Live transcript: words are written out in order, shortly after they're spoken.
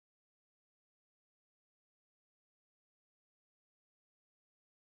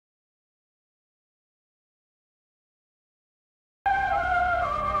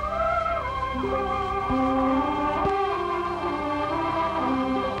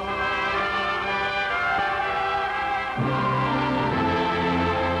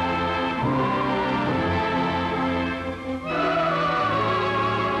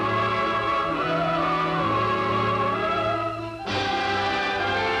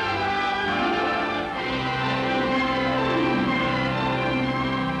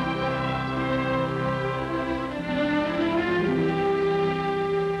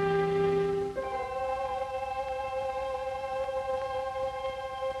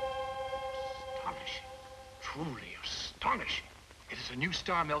truly astonishing. It is a new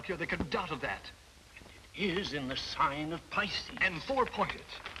star, Melchior. There can be no doubt of that. And it is in the sign of Pisces. And four-pointed.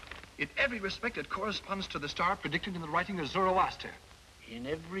 In every respect, it corresponds to the star predicted in the writing of Zoroaster. In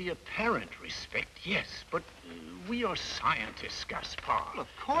every apparent respect, yes, but we are scientists, Gaspar. Well, of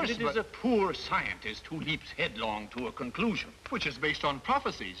course, and it is a poor scientist who leaps headlong to a conclusion. Which is based on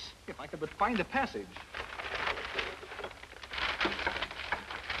prophecies. If I could but find a passage.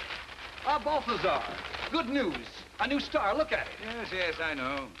 Ah, Balthazar. Good news. A new star. Look at it. Yes, I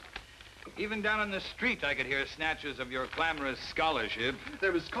know. Even down on the street, I could hear snatches of your clamorous scholarship.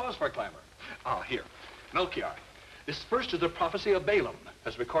 There is cause for clamor. Ah, here. Melchior. This first is the prophecy of Balaam,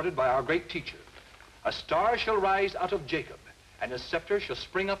 as recorded by our great teacher. A star shall rise out of Jacob, and a scepter shall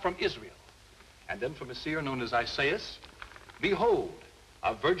spring up from Israel. And then from a seer known as Isaias, behold,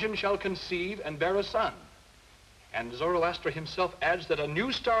 a virgin shall conceive and bear a son. And Zoroaster himself adds that a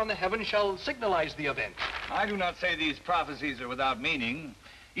new star in the heaven shall signalize the event. I do not say these prophecies are without meaning,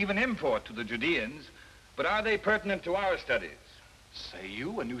 even import to the Judeans, but are they pertinent to our studies? Say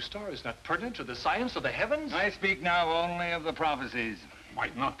you, a new star is not pertinent to the science of the heavens? I speak now only of the prophecies.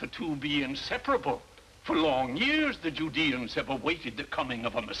 Might not the two be inseparable? For long years, the Judeans have awaited the coming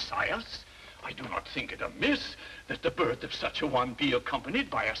of a Messiah. I do not think it amiss that the birth of such a one be accompanied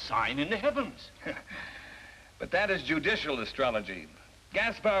by a sign in the heavens. But that is judicial astrology.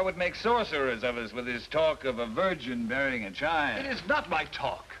 Gaspar would make sorcerers of us with his talk of a virgin bearing a child. It is not my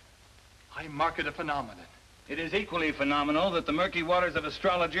talk. I market a phenomenon. It is equally phenomenal that the murky waters of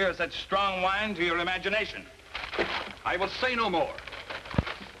astrology are such strong wine to your imagination. I will say no more.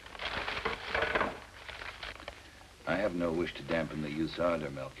 I have no wish to dampen the youth's ardor,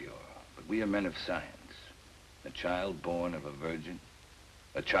 Melchior, but we are men of science. A child born of a virgin,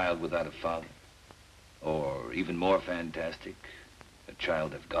 a child without a father, or even more fantastic, a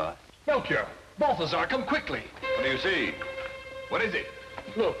child of God. Melchior, Balthazar, come quickly. What do you see? What is it?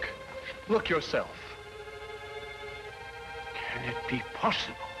 Look. Look yourself. Can it be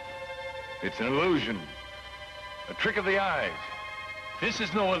possible? It's an illusion. A trick of the eyes. This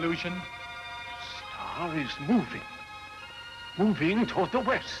is no illusion. The star is moving. Moving toward the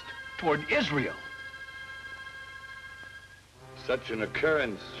west. Toward Israel. Such an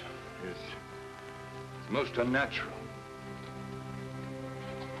occurrence is most unnatural.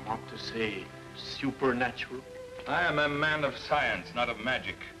 Want to say supernatural? I am a man of science, not of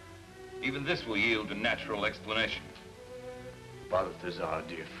magic. Even this will yield a natural explanation. Balthazar,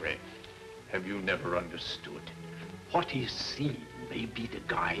 dear friend, have you never understood? What is seen may be the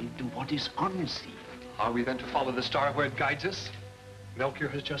guide to what is unseen. Are we then to follow the star where it guides us? Melchior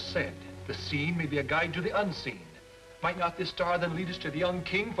has just said, the seen may be a guide to the unseen. Might not this star then lead us to the young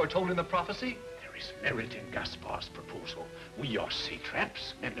king foretold in the prophecy? There is merit in Gaspar's proposal. We are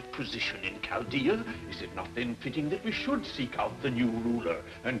satraps, men of position in Chaldea. Is it not then fitting that we should seek out the new ruler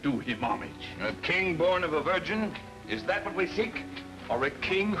and do him homage? A king born of a virgin? Is that what we seek? Or a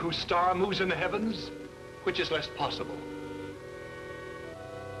king whose star moves in the heavens? Which is less possible?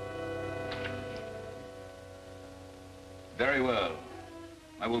 Very well.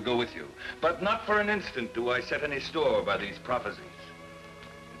 I will go with you. But not for an instant do I set any store by these prophecies.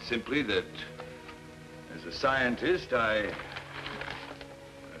 It's simply that, as a scientist, I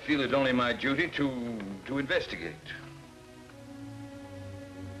feel it only my duty to investigate.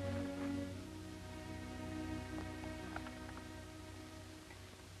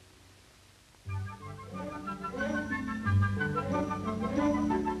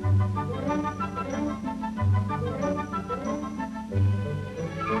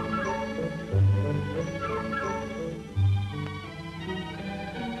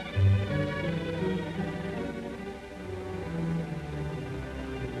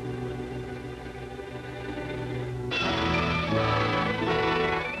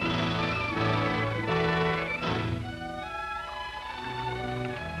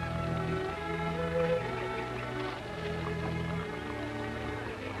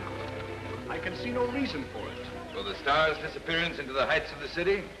 For the star's disappearance into the heights of the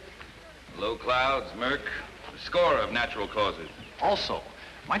city, low clouds, murk, a score of natural causes. Also,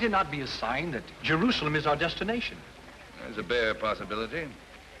 might it not be a sign that Jerusalem is our destination? There's a bare possibility.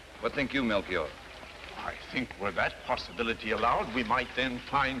 What think you, Melchior? I think were that possibility allowed, we might then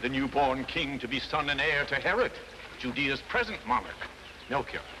find the newborn king to be son and heir to Herod, Judea's present monarch.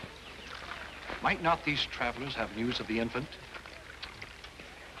 Melchior, might not these travelers have news of the infant?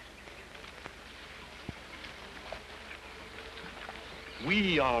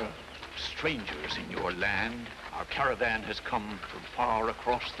 We are strangers in your land. Our caravan has come from far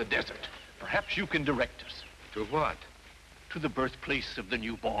across the desert. Perhaps you can direct us. To what? To the birthplace of the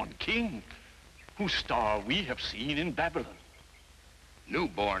newborn king, whose star we have seen in Babylon.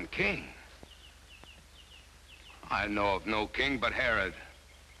 Newborn king? I know of no king but Herod.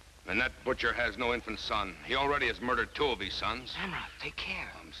 And that butcher has no infant son. He already has murdered 2 of his sons. Amra, take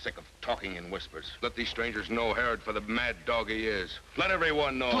care. I'm sick of talking in whispers. Let these strangers know Herod for the mad dog he is. Let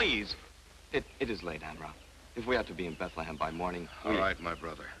everyone know. Please. It is late, Amra. If we are to be in Bethlehem by morning... All right, my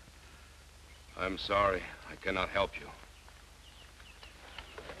brother. I'm sorry. I cannot help you.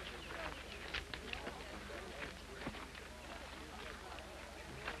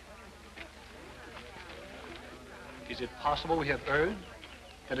 Is it possible we have erred?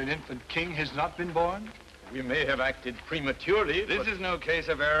 That an infant king has not been born? We may have acted prematurely. This is no case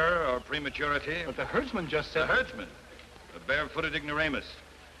of error or prematurity. But the herdsman just said... The herdsman, a barefooted ignoramus.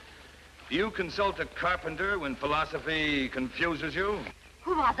 Do you consult a carpenter when philosophy confuses you?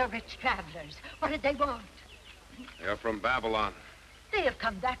 Who are the rich travelers? What did they want? They're from Babylon. They have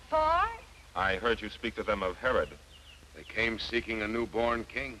come that far? I heard you speak to them of Herod. They came seeking a newborn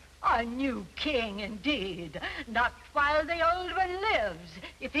king. A new king, indeed. Not while the old one lives,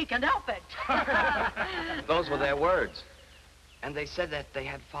 if he can help it. Those were their words. And they said that they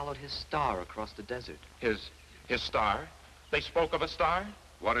had followed his star across the desert. His star? They spoke of a star?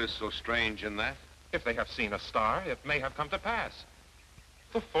 What is so strange in that? If they have seen a star, it may have come to pass.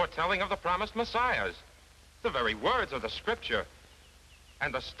 The foretelling of the promised Messiahs. The very words of the scripture.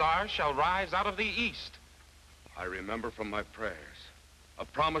 And the star shall rise out of the east. I remember from my prayers. A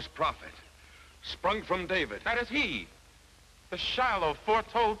promised prophet, sprung from David. That is he. The Shiloh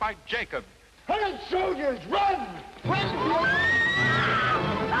foretold by Jacob. Herod soldiers, run!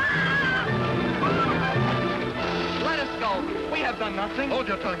 Let us go. We have done nothing. Hold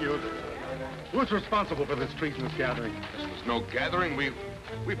your tongue, youth. Who's responsible for this treasonous gathering? This was no gathering.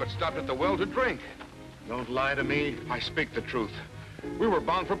 We but stopped at the well to drink. Don't lie to me. I speak the truth. We were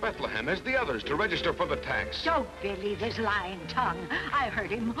bound for Bethlehem, as the others, to register for the tax. Don't believe his lying tongue. I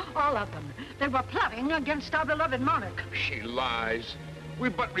heard him, all of them. They were plotting against our beloved monarch. She lies. We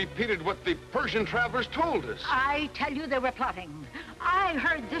but repeated what the Persian travelers told us. I tell you they were plotting. I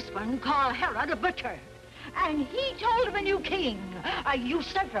heard this one call Herod a butcher. And he told him a new king, a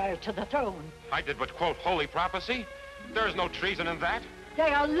usurper to the throne. I did but quote holy prophecy. There is no treason in that.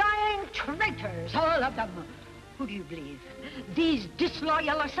 They are lying traitors, all of them. Who do you believe? These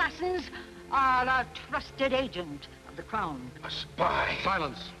disloyal assassins are a trusted agent of the crown. A spy.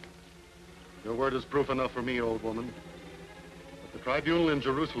 Silence. Your word is proof enough for me, old woman. But the tribunal in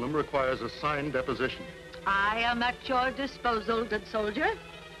Jerusalem requires a signed deposition. I am at your disposal, good soldier.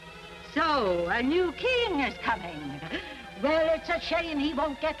 So, a new king is coming. Well, it's a shame he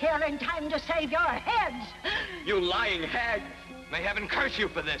won't get here in time to save your heads. You lying hag. May heaven curse you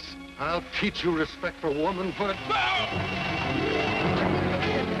for this. I'll teach you respect for womanhood.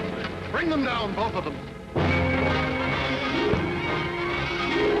 Bring them down, both of them.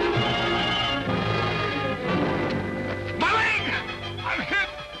 My leg! I'm hit!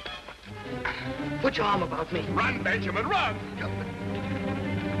 Put your arm about me. Run, Benjamin, run!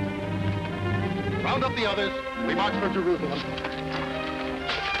 Round up the others. We march for Jerusalem.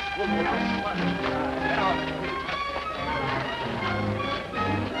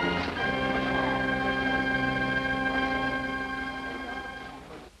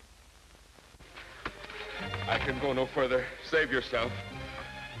 I can go no further. Save yourself.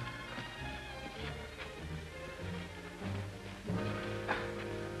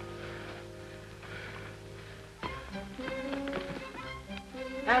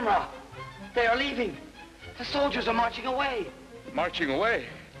 Amra, they are leaving. The soldiers are marching away. Marching away?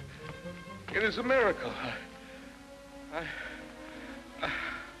 It is a miracle.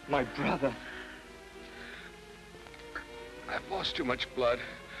 My brother. I've lost too much blood.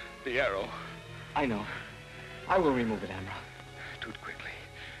 The arrow. I know. I will remove it, Amra. Do it quickly.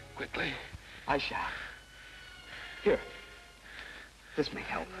 Quickly. I shall. Here. This may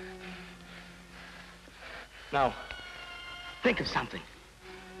help. Now, think of something.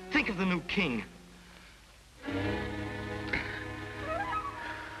 Think of the new king.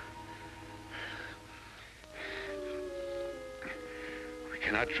 We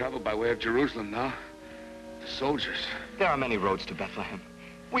cannot travel by way of Jerusalem now. The soldiers. There are many roads to Bethlehem.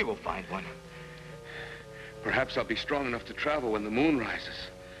 We will find one. Perhaps I'll be strong enough to travel when the moon rises.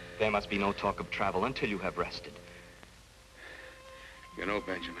 There must be no talk of travel until you have rested. You know,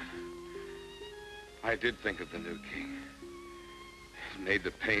 Benjamin, I did think of the new king. It made the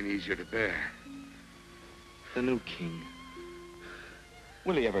pain easier to bear. The new king.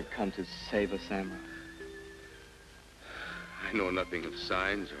 Will he ever come to save us, Amra? I know nothing of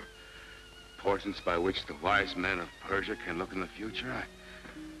signs or portents by which the wise men of Persia can look in the future.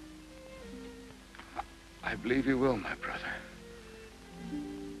 I believe he will, my brother.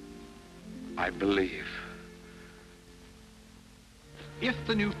 I believe. If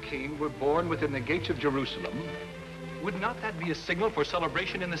the new king were born within the gates of Jerusalem, would not that be a signal for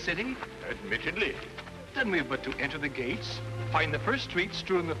celebration in the city? Admittedly. Then we have but to enter the gates, find the first street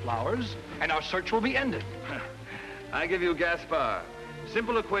strewn with flowers, and our search will be ended. I give you Gaspar.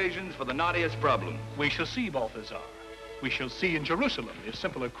 Simple equations for the knottiest problem. We shall see, Balthazar. We shall see in Jerusalem if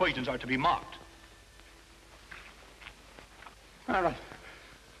simple equations are to be mocked. All right.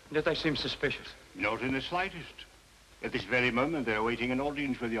 Did they seem suspicious? Not in the slightest. At this very moment, they're awaiting an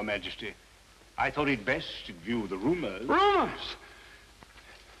audience with Your Majesty. I thought it best to view the rumors. Rumors?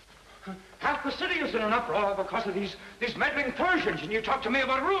 Half the city is in an uproar because of these meddling Persians, and you talk to me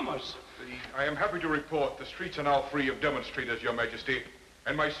about rumors. I am happy to report the streets are now free of demonstrators, Your Majesty,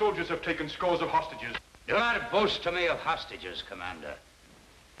 and my soldiers have taken scores of hostages. Do not boast to me of hostages, Commander.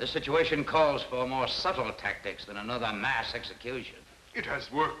 The situation calls for more subtle tactics than another mass execution. It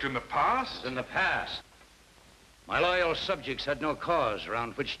has worked in the past. In the past, my loyal subjects had no cause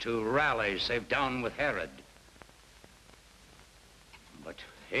around which to rally save down with Herod. But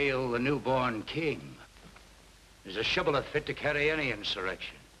Hale, the newborn king, is a shibboleth fit to carry any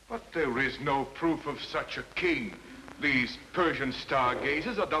insurrection. But there is no proof of such a king. These Persian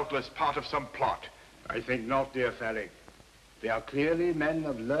stargazers are doubtless part of some plot. I think not, dear Farrick. They are clearly men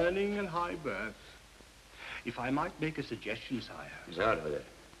of learning and high birth. If I might make a suggestion, sire.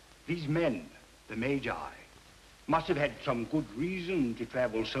 These men, the Magi, must have had some good reason to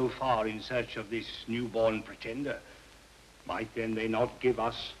travel so far in search of this newborn pretender. Might then they not give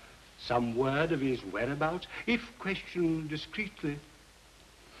us some word of his whereabouts, if questioned discreetly?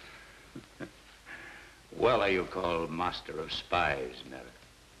 Well are you called master of spies, Merrick.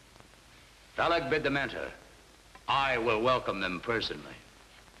 Phallic, bid them enter. I will welcome them personally.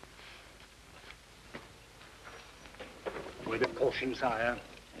 With a caution, sire.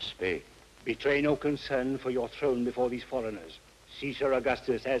 Speak. Betray no concern for your throne before these foreigners. Caesar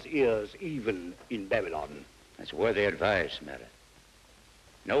Augustus has ears even in Babylon. That's worthy advice, Merrick.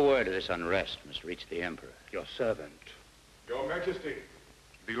 No word of this unrest must reach the Emperor. Your servant. Your Majesty,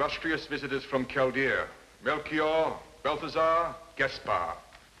 the illustrious visitors from Chaldea, Melchior, Balthazar, Gaspar.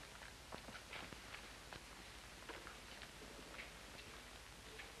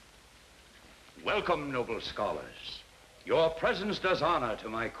 Welcome, noble scholars. Your presence does honor to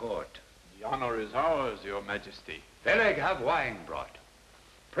my court. The honor is ours, Your Majesty. Phaleg, have wine brought.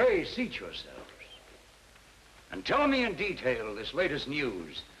 Pray seat yourselves. And tell me in detail this latest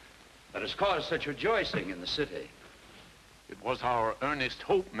news that has caused such rejoicing in the city. It was our earnest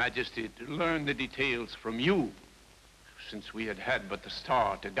hope, Majesty, to learn the details from you, since we had had but the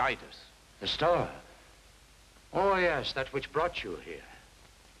star to guide us. The star? Oh, yes, that which brought you here.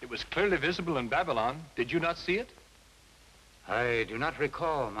 It was clearly visible in Babylon. Did you not see it? I do not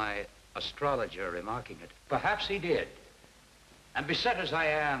recall my astrologer remarking it. Perhaps he did. And beset as I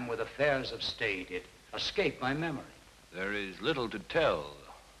am with affairs of state, it escaped my memory. There is little to tell,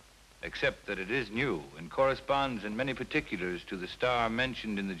 except that it is new and corresponds in many particulars to the star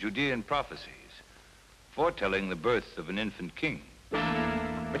mentioned in the Judean prophecies, foretelling the birth of an infant king.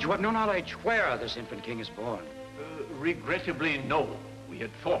 But you have no knowledge where this infant king is born. Regrettably, no. We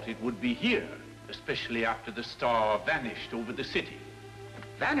had thought it would be here, especially after the star vanished over the city.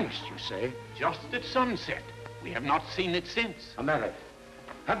 Vanished, you say? Just at sunset. We have not seen it since. Merrick,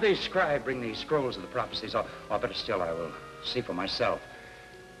 have the scribe bring the scrolls of the prophecies, or better still, I will see for myself.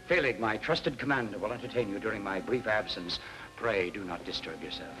 Phaleg, my trusted commander, will entertain you during my brief absence. Pray, do not disturb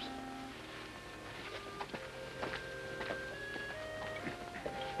yourselves.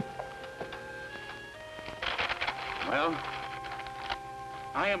 Well,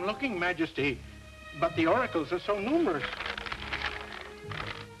 I am looking, Majesty, but the oracles are so numerous.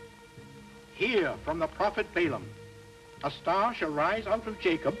 Here, from the prophet Balaam, a star shall rise out of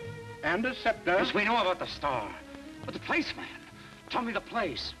Jacob, and a scepter... Yes, we know about the star. But the place, man. Tell me the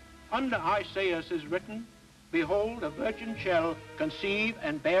place. Under Isaiah is written, behold, a virgin shall conceive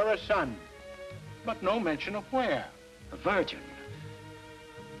and bear a son. But no mention of where. A virgin?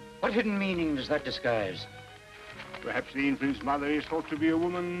 What hidden meaning does that disguise? Perhaps the infant's mother is thought to be a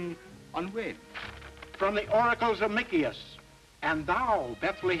woman unwed. From the oracles of Micheas, and thou,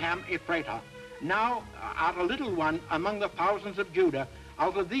 Bethlehem Ephratah, now art a little one among the thousands of Judah.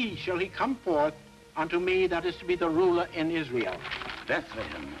 Out of thee shall he come forth unto me that is to be the ruler in Israel.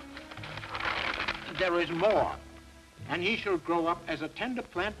 Bethlehem. There is more. And he shall grow up as a tender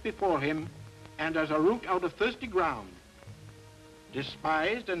plant before him, and as a root out of thirsty ground.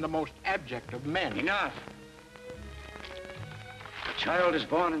 Despised and the most abject of men. Enough. The child is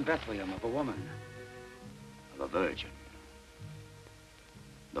born in Bethlehem of a woman. a virgin.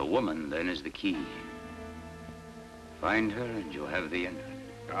 The woman, then, is the key. Find her and you'll have the infant.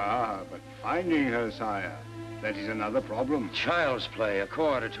 Ah, but finding her, sire, that is another problem. Child's play, a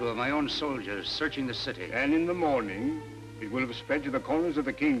cohort or two of my own soldiers searching the city. And in the morning, it will have spread to the corners of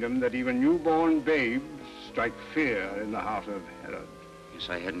the kingdom that even newborn babes strike fear in the heart of Herod. Yes,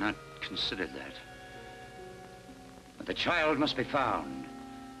 I had not considered that. But the child must be found.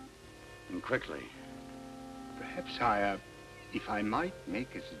 And quickly. Perhaps, sire, if I might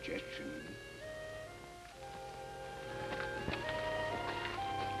make a suggestion.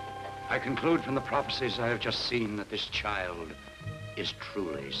 I conclude from the prophecies I have just seen that this child is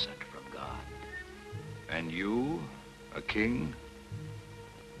truly sent from God. And you, a king,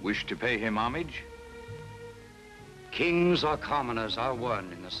 wish to pay him homage? Kings or commoners are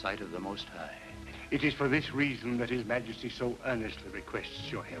one in the sight of the Most High. It is for this reason that His Majesty so earnestly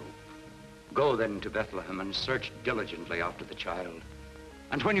requests your help. Go then to Bethlehem and search diligently after the child.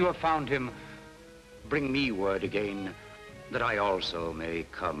 And when you have found him, bring me word again that I also may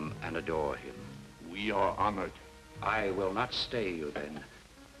come and adore him. We are honored. I will not stay you then.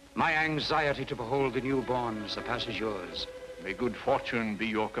 My anxiety to behold the newborn surpasses yours. May good fortune be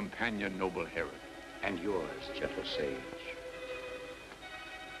your companion, noble Herod. And yours, gentle sage.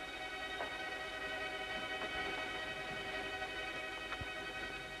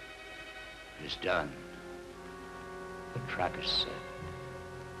 It is done. The trap is set.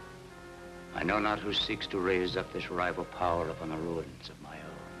 I know not who seeks to raise up this rival power upon the ruins of my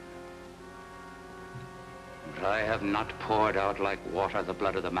own. But I have not poured out like water the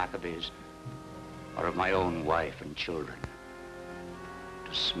blood of the Maccabees or of my own wife and children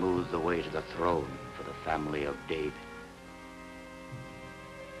to smooth the way to the throne for the family of David.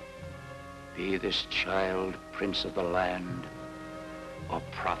 Be this child prince of the land or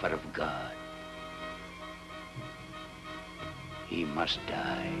prophet of God, he must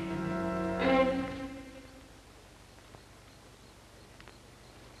die.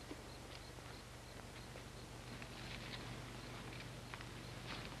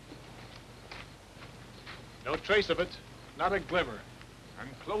 No trace of it, not a glimmer. And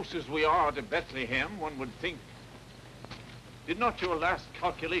close as we are to Bethlehem, one would think. Did not your last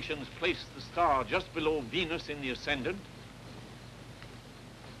calculations place the star just below Venus in the ascendant?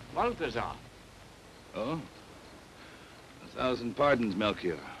 Balthazar. Oh? 1,000 pardons,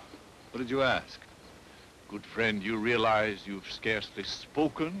 Melchior. What did you ask? Good friend, you realize you've scarcely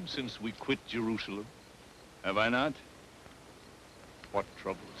spoken since we quit Jerusalem? Have I not? What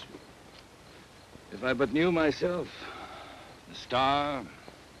troubles you? If I but knew myself, the star,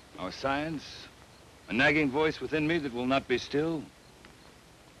 our science, a nagging voice within me that will not be still.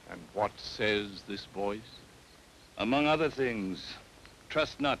 And what says this voice? Among other things,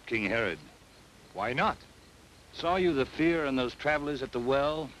 trust not King Herod. Why not? Saw you the fear in those travelers at the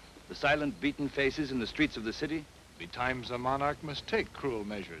well? The silent, beaten faces in the streets of the city? Betimes a monarch must take cruel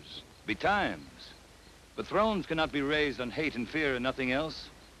measures. Betimes. But thrones cannot be raised on hate and fear and nothing else.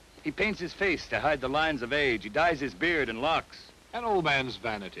 He paints his face to hide the lines of age. He dyes his beard and locks. An old man's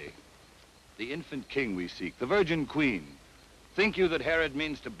vanity. The infant king we seek, the virgin queen. Think you that Herod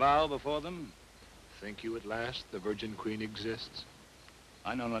means to bow before them? Think you at last the virgin queen exists?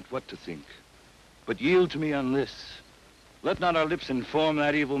 I know not what to think. But yield to me on this. Let not our lips inform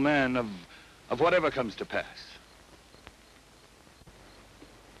that evil man of whatever comes to pass.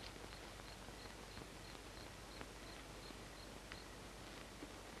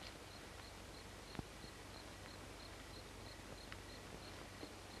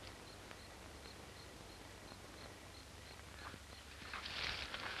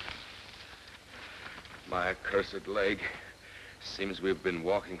 My accursed leg. Seems we've been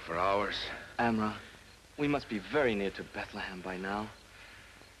walking for hours. Amra, we must be very near to Bethlehem by now.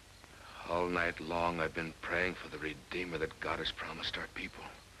 All night long I've been praying for the Redeemer that God has promised our people.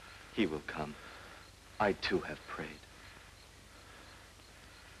 He will come. I too have prayed.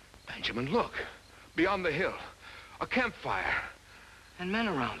 Benjamin, look. Beyond the hill. A campfire. And men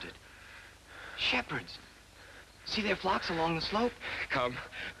around it. Shepherds. See their flocks along the slope? Come.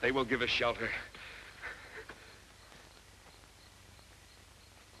 They will give us shelter.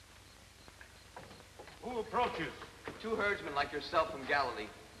 Who approaches? 2 herdsmen like yourself from Galilee.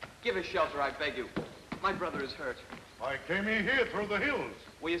 Give us shelter, I beg you. My brother is hurt. I came in here through the hills.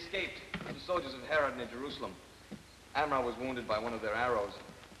 We escaped. The soldiers of Herod near Jerusalem. Amra was wounded by one of their arrows.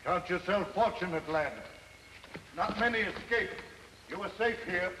 Count yourself fortunate, lad. Not many escaped. You were safe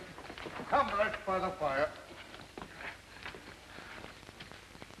here. Come right by the fire.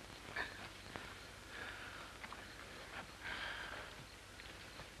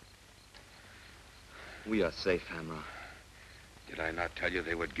 We are safe, Hamra. Did I not tell you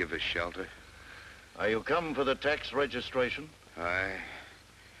they would give us shelter? Are you come for the tax registration? Aye.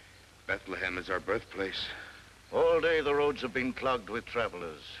 Bethlehem is our birthplace. All day the roads have been clogged with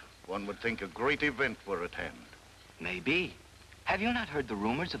travelers. One would think a great event were at hand. Maybe. Have you not heard the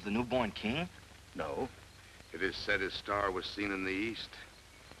rumors of the newborn king? No. It is said his star was seen in the east.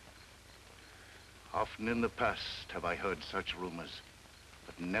 Often in the past have I heard such rumors,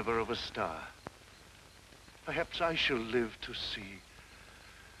 but never of a star. Perhaps I shall live to see.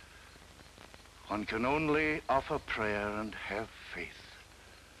 One can only offer prayer and have faith.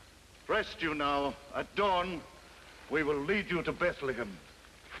 Rest you now. At dawn, we will lead you to Bethlehem.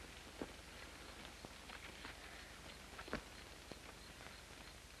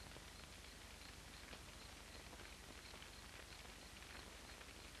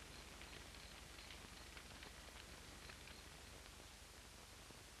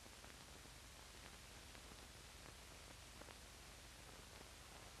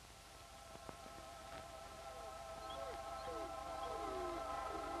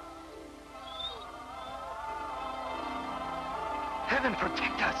 Heaven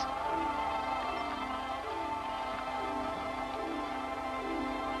protect us!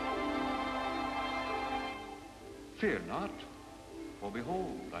 Fear not, for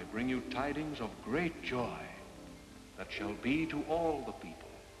behold, I bring you tidings of great joy that shall be to all the people.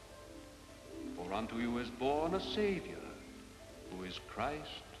 For unto you is born a Savior, who is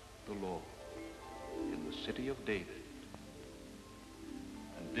Christ the Lord, in the city of David.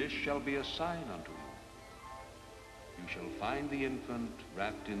 And this shall be a sign unto you. You shall find the infant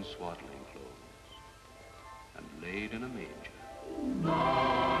wrapped in swaddling clothes and laid in a manger.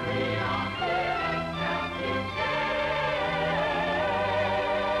 Glory on earth and peace.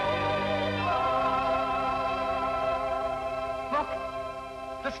 Look!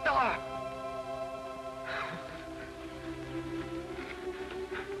 The star!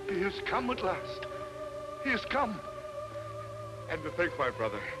 He has come at last. He has come. And to think, my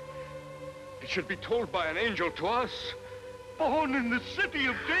brother, it should be told by an angel to us. Born in the city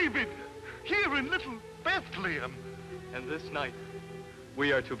of David, here in little Bethlehem. And this night,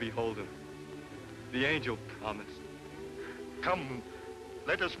 we are to behold him. The angel promised. Come,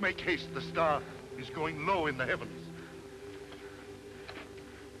 let us make haste. The star is going low in the heavens.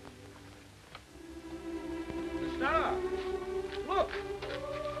 The star! Look!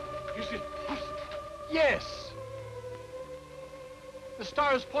 You see? Yes! The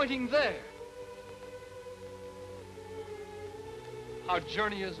star is pointing there. Our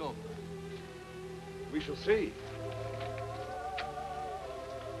journey is over. We shall see.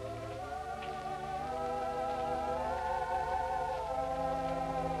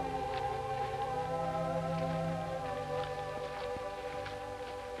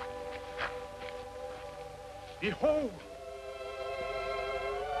 Behold!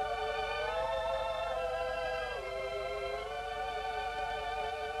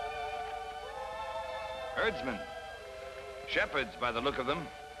 Herdsmen. Shepherds, by the look of them.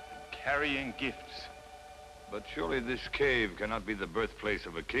 Carrying gifts. But surely this cave cannot be the birthplace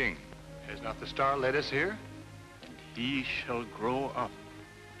of a king. Has not the star led us here? And he shall grow up.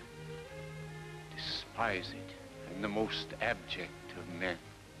 Despise it, and the most abject of men.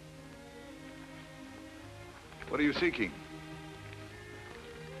 What are you seeking?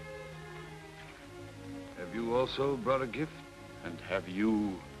 Have you also brought a gift? And have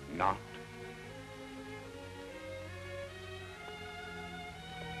you not?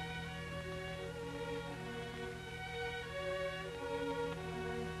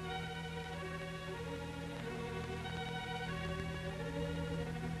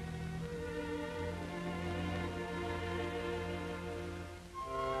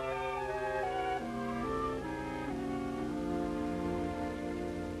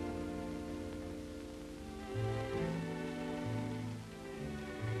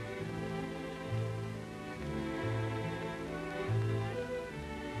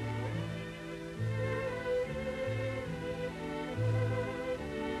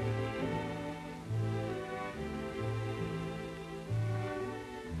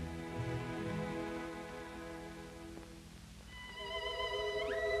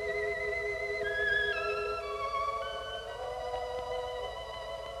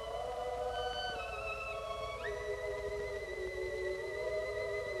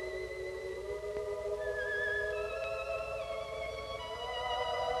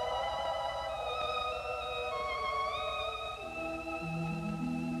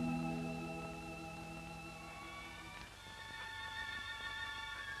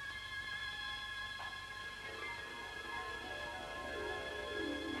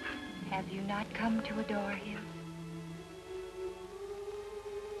 Have you not come to adore him?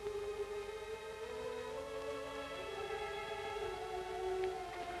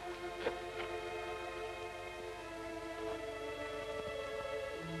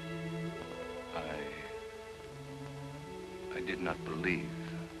 I did not believe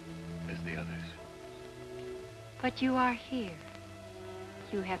as the others. But you are here.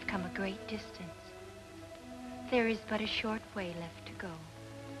 You have come a great distance. There is but a short way left to go.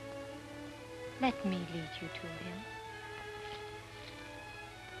 Let me lead you to him.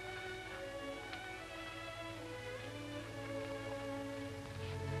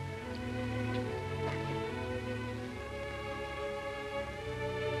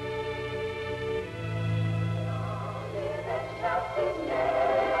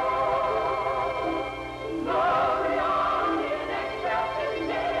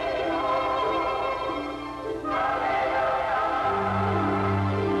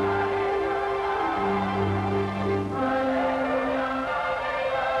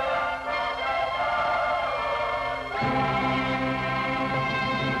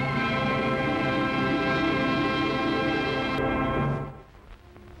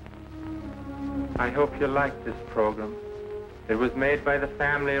 I hope you like this program. It was made by the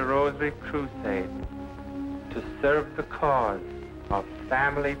Family Rosary Crusade to serve the cause of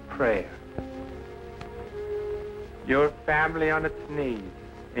family prayer. Your family on its knees,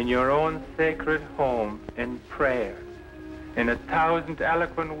 in your own sacred home, in prayer, in 1,000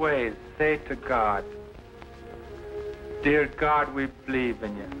 eloquent ways, say to God, "Dear God, we believe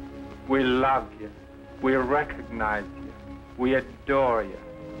in you. We love you. We recognize you. We adore you.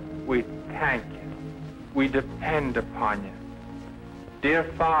 We thank you. We depend upon you. Dear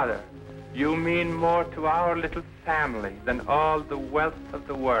Father, you mean more to our little family than all the wealth of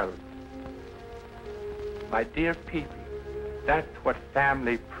the world." My dear people, that's what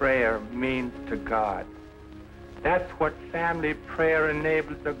family prayer means to God. That's what family prayer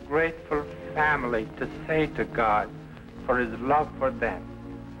enables a grateful family to say to God for his love for them.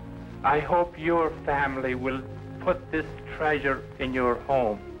 I hope your family will put this treasure in your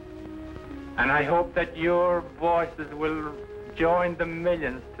home. And I hope that your voices will join the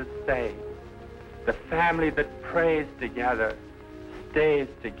millions to say, the family that prays together stays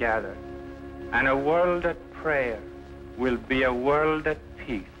together, and a world at prayer will be a world at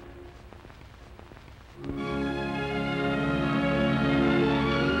peace.